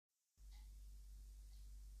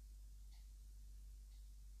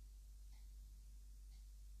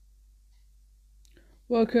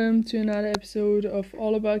Welcome to another episode of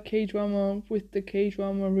All About K-Drama with the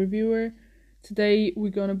Kdrama Reviewer. Today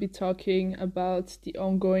we're gonna be talking about the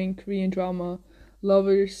ongoing Korean drama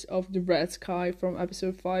Lovers of the Red Sky from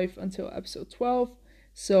episode 5 until episode 12.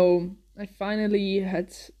 So I finally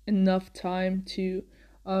had enough time to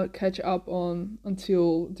catch up on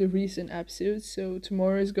until the recent episodes. So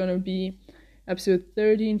tomorrow is gonna be episode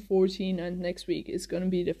 13, 14, and next week is gonna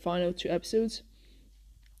be the final two episodes.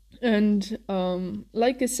 And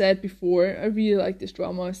like I said before, I really like this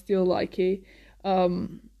drama. I still like it.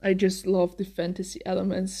 I just love the fantasy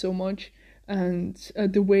elements so much, and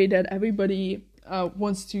the way that everybody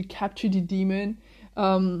wants to capture the demon,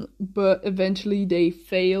 but eventually they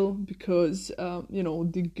fail because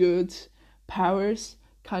the good powers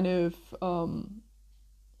kind of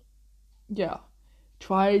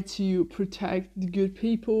try to protect the good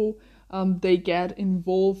people. They get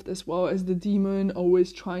involved as well as the demon,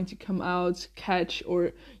 always trying to come out, catch,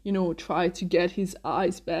 or try to get his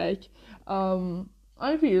eyes back.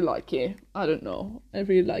 I really like it. I don't know, I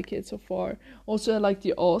really like it so far. Also, I like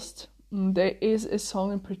the Ost. There is a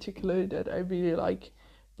song in particular that I really like,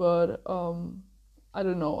 but I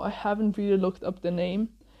don't know, I haven't really looked up the name.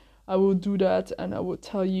 I will do that and I will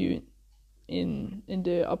tell you in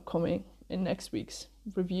next week's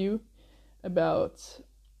review about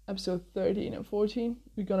episode 13 and 14.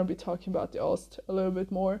 We're gonna be talking about the Ost a little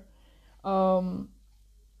bit more. But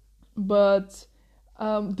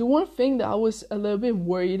the one thing that I was a little bit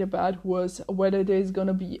worried about was whether there's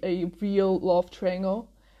gonna be a real love triangle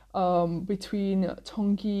between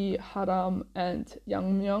Tongki, Haram, and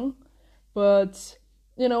Yangmyeong. But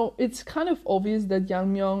it's kind of obvious that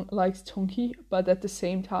Yangmyeong likes Tongki, but at the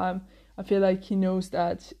same time, I feel like he knows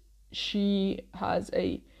that she has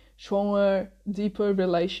a stronger, deeper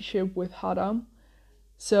relationship with Haram.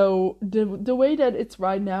 So the way that it's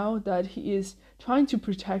right now, that he is trying to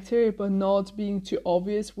protect her but not being too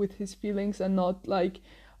obvious with his feelings and not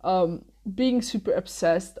being super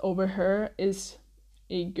obsessed over her, is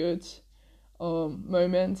a good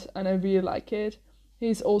moment, and I really like it.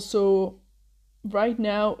 He's also, right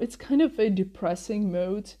now, it's kind of a depressing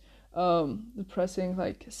mode, depressing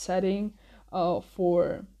setting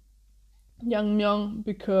for Yangmyeong,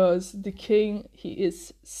 because the king, he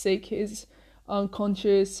is sick, he's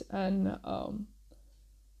unconscious, and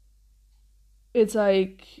it's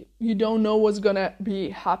like you don't know what's gonna be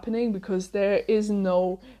happening because there is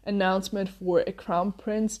no announcement for a crown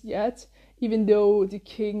prince yet, even though the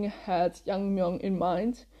king had Yangmyeong in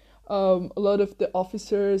mind. A lot of the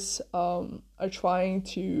officers are trying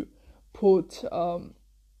to put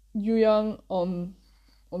Youyang on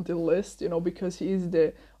the list, because he is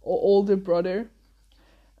the older brother,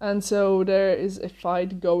 and so there is a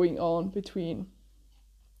fight going on between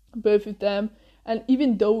both of them. And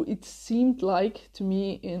even though it seemed like to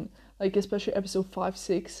me in especially episode 5,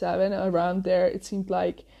 6, 7, around there, it seemed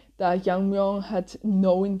like that Yangmyeong had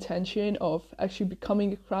no intention of actually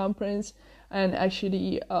becoming a crown prince and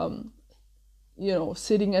actually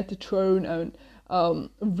sitting at the throne and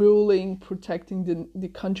ruling, protecting the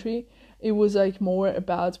country. It was more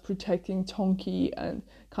about protecting Tongki and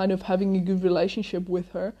kind of having a good relationship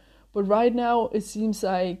with her. But right now it seems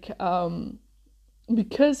like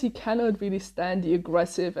because he cannot really stand the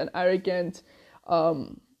aggressive and arrogant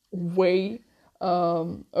way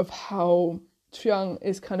of how Triang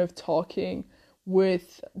is kind of talking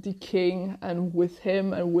with the king and with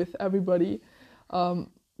him and with everybody, the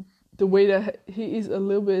way that he is a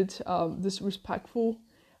little bit disrespectful,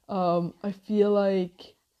 I feel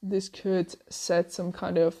like this could set some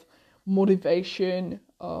kind of motivation.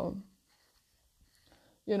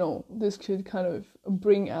 This could kind of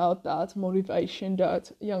bring out that motivation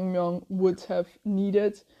that Yangmyeong would have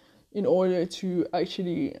needed in order to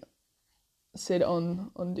actually sit on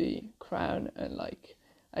the crown and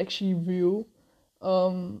actually rule.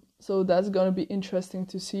 So that's gonna be interesting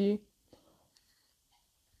to see.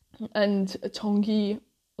 And Tongki,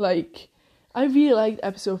 I really liked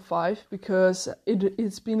episode 5 because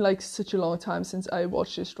it's been such a long time since I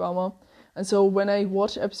watched this drama. And so when I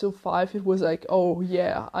watched episode 5, it was oh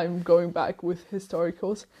yeah, I'm going back with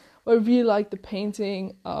historicals. But I really liked the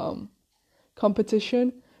painting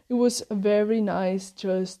competition. It was very nice,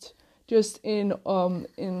 just in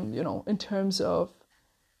terms of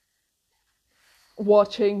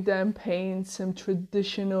watching them paint some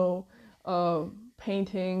traditional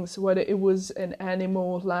paintings, whether it was an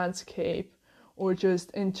animal landscape or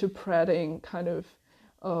just interpreting kind of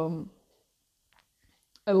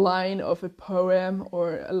a line of a poem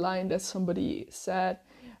or a line that somebody said,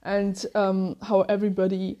 and how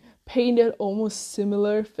everybody painted almost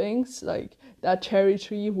similar things. that cherry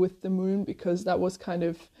tree with the moon, because that was kind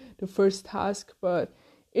of the first task, but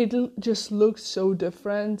it just looked so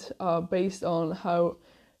different based on how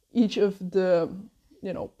each of the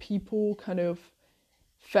people kind of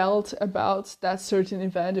felt about that certain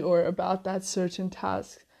event or about that certain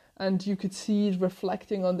task, and you could see it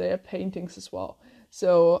reflecting on their paintings as well.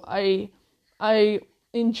 So I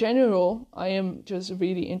in general, I am just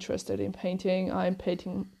really interested in painting. I'm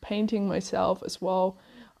painting myself as well,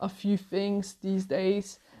 a few things these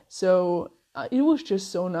days. So it was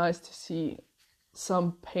just so nice to see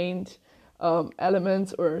some paint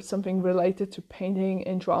elements or something related to painting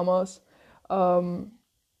in dramas. I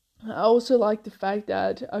also like the fact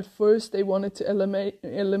that at first they wanted to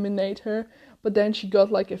eliminate her, but then she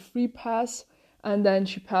got like a free pass, and then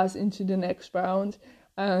she passed into the next round.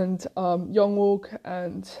 And Youngwook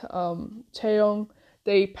and Taeyong,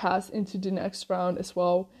 they passed into the next round as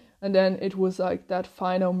well. And then it was like that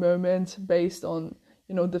final moment based on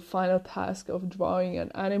the final task of drawing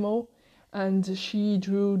an animal, and she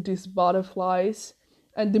drew these butterflies.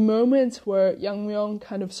 And the moment where Yang Myung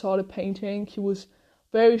kind of saw the painting, he was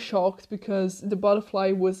very shocked, because the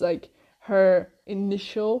butterfly was like her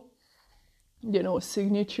initial,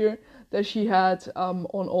 signature that she had on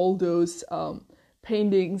all those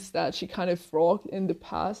paintings that she kind of rocked in the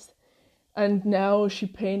past. And now she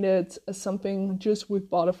painted something just with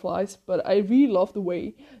butterflies. But I really love the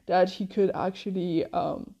way that he could actually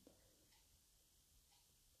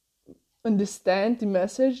understand the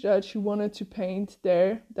message that she wanted to paint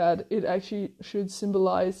there, that it actually should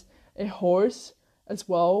symbolize a horse as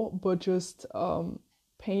well, but just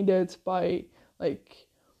painted by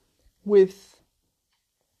with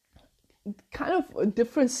kind of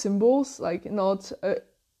different symbols, like not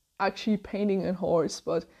actually painting a horse,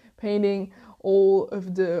 but painting all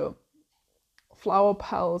of the flower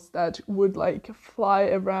petals that would fly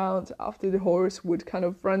around after the horse would kind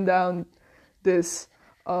of run down this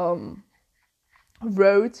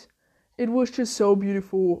road. It was just so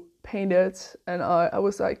beautiful painted, and I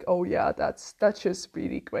was like, oh yeah, that's just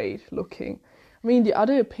really great looking. I mean, the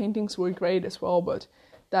other paintings were great as well, but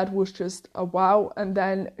that was just a wow. And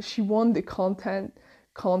then she won the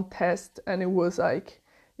contest, and it was like,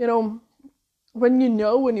 when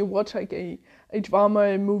you watch like a drama,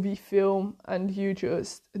 a movie, film, and you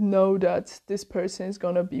just know that this person is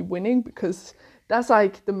gonna be winning, because that's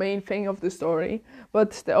like the main thing of the story.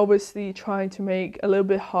 But they're obviously trying to make a little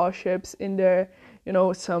bit hardships in there,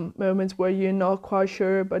 some moments where you're not quite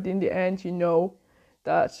sure, but in the end you know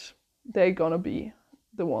that they're gonna be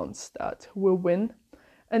the ones that will win.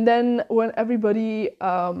 And then when everybody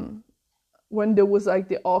when there was like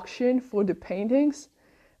the auction for the paintings,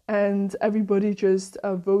 and everybody just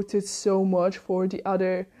voted so much for the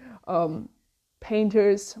other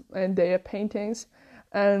painters and their paintings,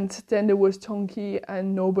 and then there was Tongki,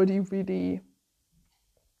 and nobody really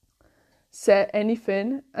said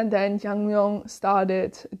anything. And then Yang Myung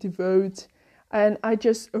started the vote, and I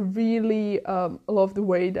just really love the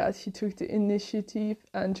way that he took the initiative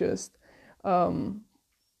and just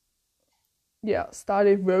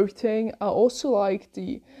started voting. I also like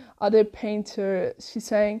the other painter,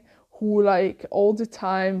 Shisang, who all the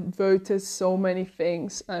time voted so many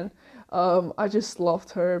things, and I just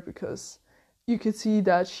loved her, because you could see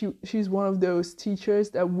that she's one of those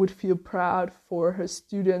teachers that would feel proud for her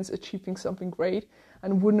students achieving something great,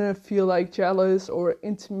 and wouldn't feel jealous or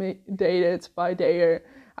intimidated by their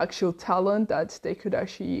actual talent, that they could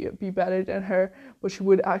actually be better than her, but she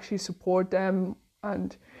would actually support them.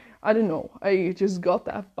 And I don't know, I just got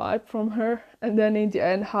that vibe from her. And then in the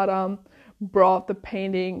end, Haram brought the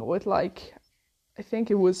painting with I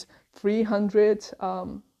think it was 300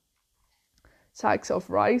 sacks of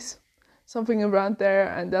rice, something around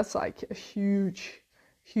there. And that's a huge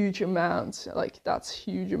amount. That's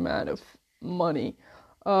huge amount of money.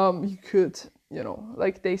 You could,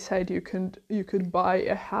 like they said, you could buy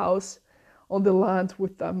a house on the land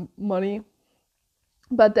with that money.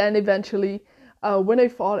 But then eventually, when I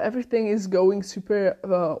thought everything is going super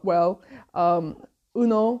well,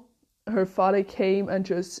 Uno, her father, came and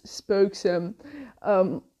just spoke some,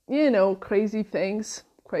 crazy things.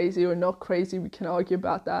 Crazy or not crazy, we can argue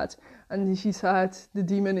about that. And he said, the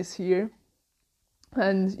demon is here.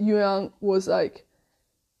 And Yuang was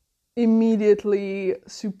immediately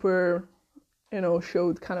super,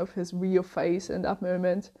 showed kind of his real face in that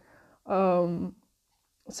moment.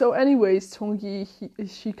 So anyways, Tongyi,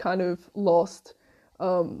 she kind of lost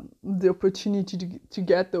the opportunity to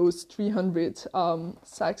get those 300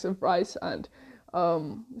 sacks of rice, and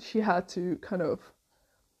she had to kind of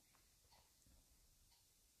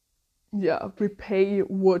repay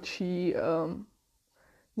what she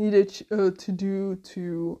needed to do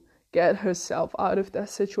to get herself out of that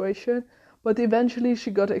situation. But eventually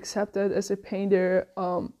she got accepted as a painter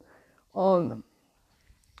on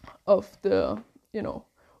of the,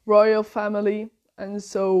 royal family. And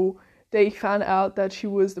so they found out that she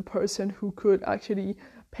was the person who could actually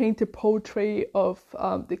paint a portrait of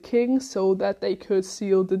the king so that they could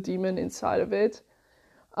seal the demon inside of it,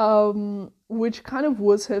 which kind of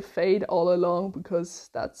was her fate all along, because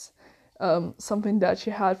that's something that she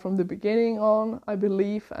had from the beginning on, I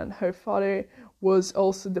believe. And her father was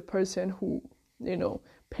also the person who,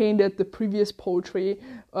 painted the previous portrait,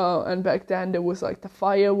 and back then there was like the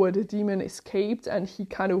fire where the demon escaped, and he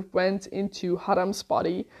kind of went into Haram's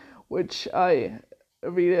body, which I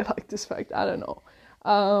really like this fact. I don't know.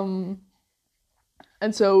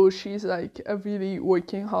 And so she's like really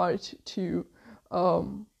working hard to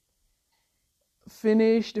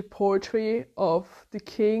finish the portrait of the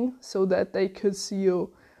king so that they could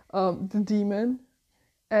seal the demon.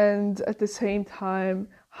 And at the same time,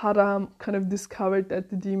 Haram kind of discovered that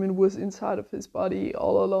the demon was inside of his body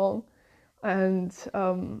all along. And,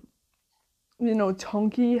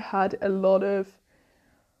 Tongki had a lot of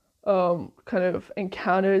kind of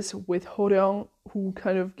encounters with Horyong, who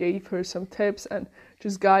kind of gave her some tips and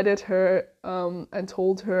just guided her and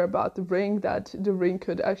told her about the ring, that the ring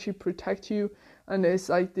could actually protect you. And it's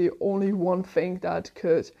like the only one thing that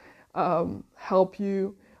could help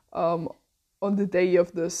you on the day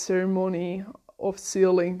of the ceremony of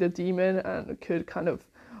sealing the demon, and could kind of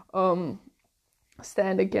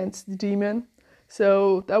stand against the demon.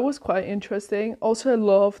 So that was quite interesting. Also, I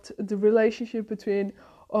loved the relationship between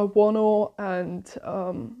Wono and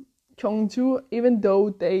Kyungju, even though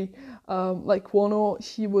they, like Wono,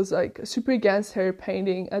 he was like super against her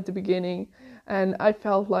painting at the beginning. And I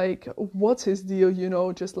felt like, what's his deal,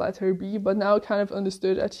 just let her be. But now I kind of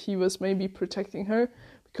understood that he was maybe protecting her,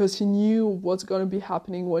 because he knew what's going to be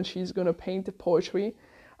happening when she's going to paint the portrait.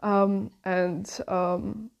 And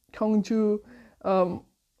Kyungju,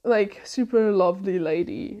 like super lovely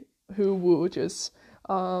lady who will just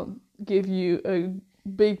give you a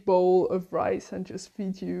big bowl of rice and just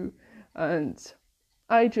feed you. And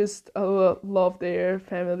I just love their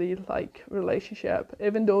family like relationship.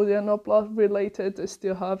 Even though they're not blood related, they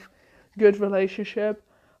still have good relationship.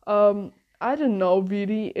 I don't know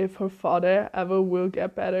really if her father ever will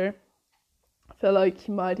get better. I feel like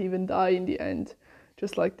he might even die in the end,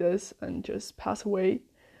 just like this, and just pass away.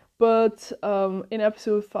 But in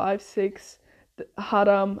episode 5, 6,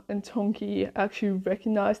 Haram and Tongki actually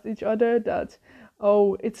recognized each other, that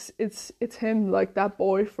it's him, like that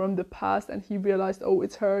boy from the past, and he realized,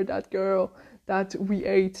 it's her, that girl that we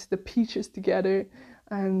ate the peaches together.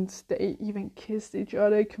 And they even kissed each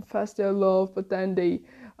other, confessed their love, but then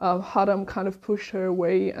Haram kind of pushed her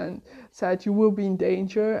away and said, you will be in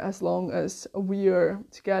danger as long as we are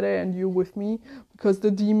together and you with me, because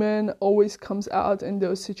the demon always comes out in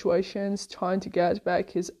those situations trying to get back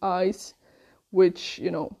his eyes, which,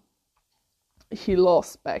 he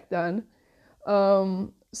lost back then.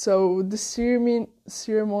 So the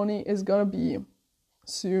ceremony is gonna be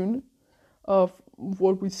soon, of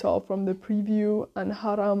what we saw from the preview, and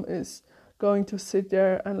Haram is going to sit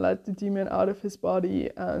there and let the demon out of his body,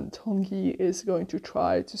 and Tongki is going to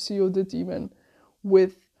try to seal the demon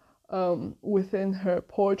within her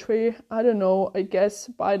portrait. I don't know, I guess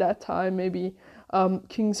by that time maybe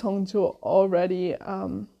King Songjo already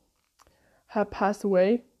had passed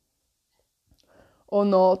away or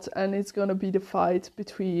not, and it's gonna be the fight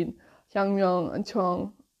between Yang Myung and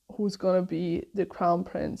Cheong, who's gonna be the crown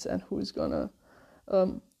prince and who's gonna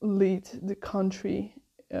lead the country,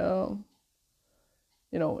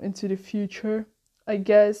 into the future. I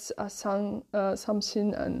guess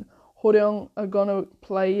Samsin and Horyong are gonna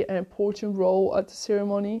play an important role at the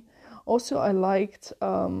ceremony. Also, I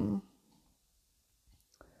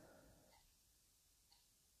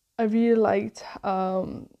really liked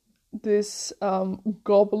this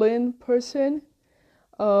goblin person.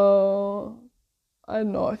 I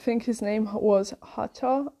don't know, I think his name was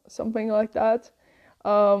Hata, something like that.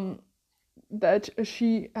 That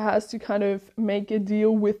she has to kind of make a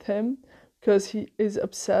deal with him because he is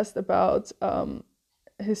obsessed about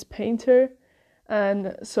his painter.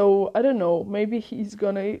 And so, I don't know, maybe he's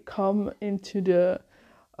gonna come into the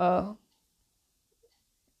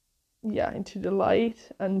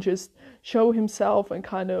light and just show himself and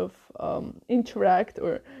kind of interact,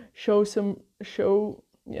 or will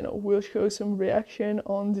show some reaction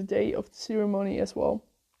on the day of the ceremony as well.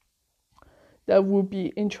 That would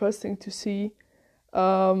be interesting to see.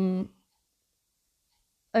 And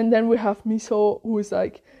then we have Miso, who is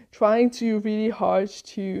like trying to really hard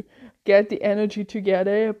to get the energy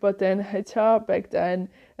together, but then Heta back then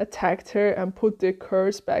attacked her and put the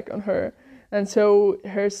curse back on her. And so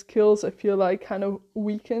her skills, I feel like, kind of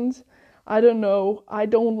weakened. I don't know. I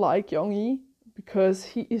don't like Youngie because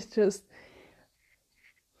he is just,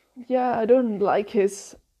 yeah, I don't like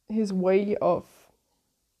his way of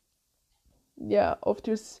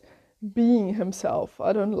just being himself.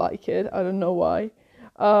 I don't like it. I don't know why.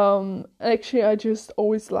 Actually, I just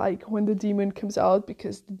always like when the demon comes out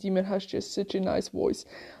because the demon has just such a nice voice.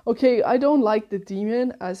 Okay, I don't like the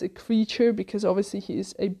demon as a creature because obviously he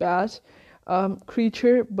is a bad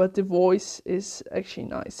creature, but the voice is actually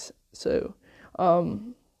nice. So,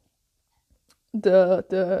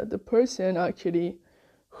 the person actually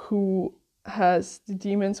who has the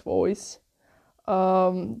demon's voice,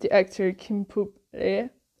 the actor Kim Pup-re,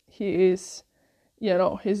 he is,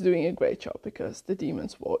 he's doing a great job because the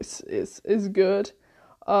demon's voice is good.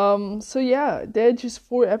 So yeah, there are just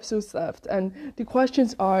 4 episodes left, and the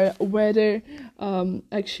questions are whether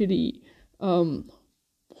actually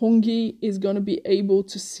Hongi is gonna be able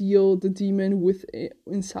to seal the demon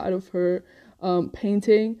inside of her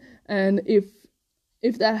painting, and if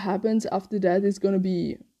that happens, after that it's gonna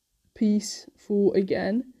be peaceful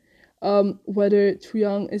again. Whether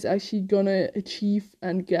Tuyang is actually gonna achieve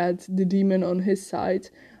and get the demon on his side,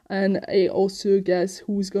 and I also guess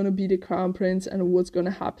who's gonna be the crown prince and what's gonna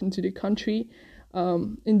happen to the country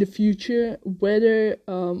in the future. Whether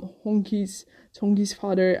Hongi's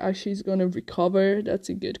father actually is gonna recover, that's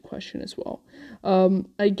a good question as well.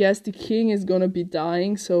 I guess the king is gonna be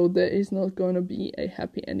dying, so there is not gonna be a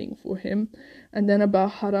happy ending for him. And then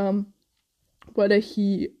about Haram, whether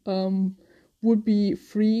he would be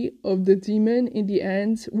free of the demon in the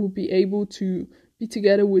end, would be able to be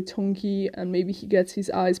together with Tonki, and maybe he gets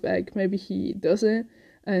his eyes back, maybe he doesn't,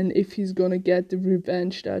 and if he's gonna get the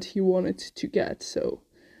revenge that he wanted to get. So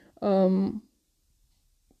a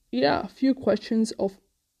few questions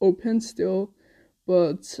open still,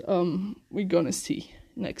 but we're gonna see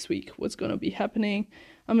next week what's gonna be happening.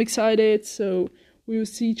 I'm excited, so we will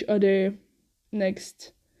see each other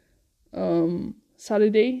next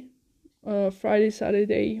Saturday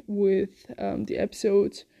with the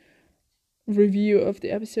episode review of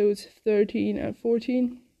the episodes 13 and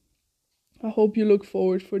 14. I hope you look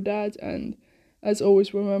forward for that, and as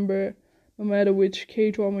always, remember, no matter which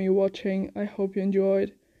K-drama you're watching, I hope you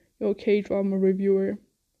enjoyed. Your K-drama reviewer.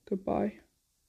 Goodbye.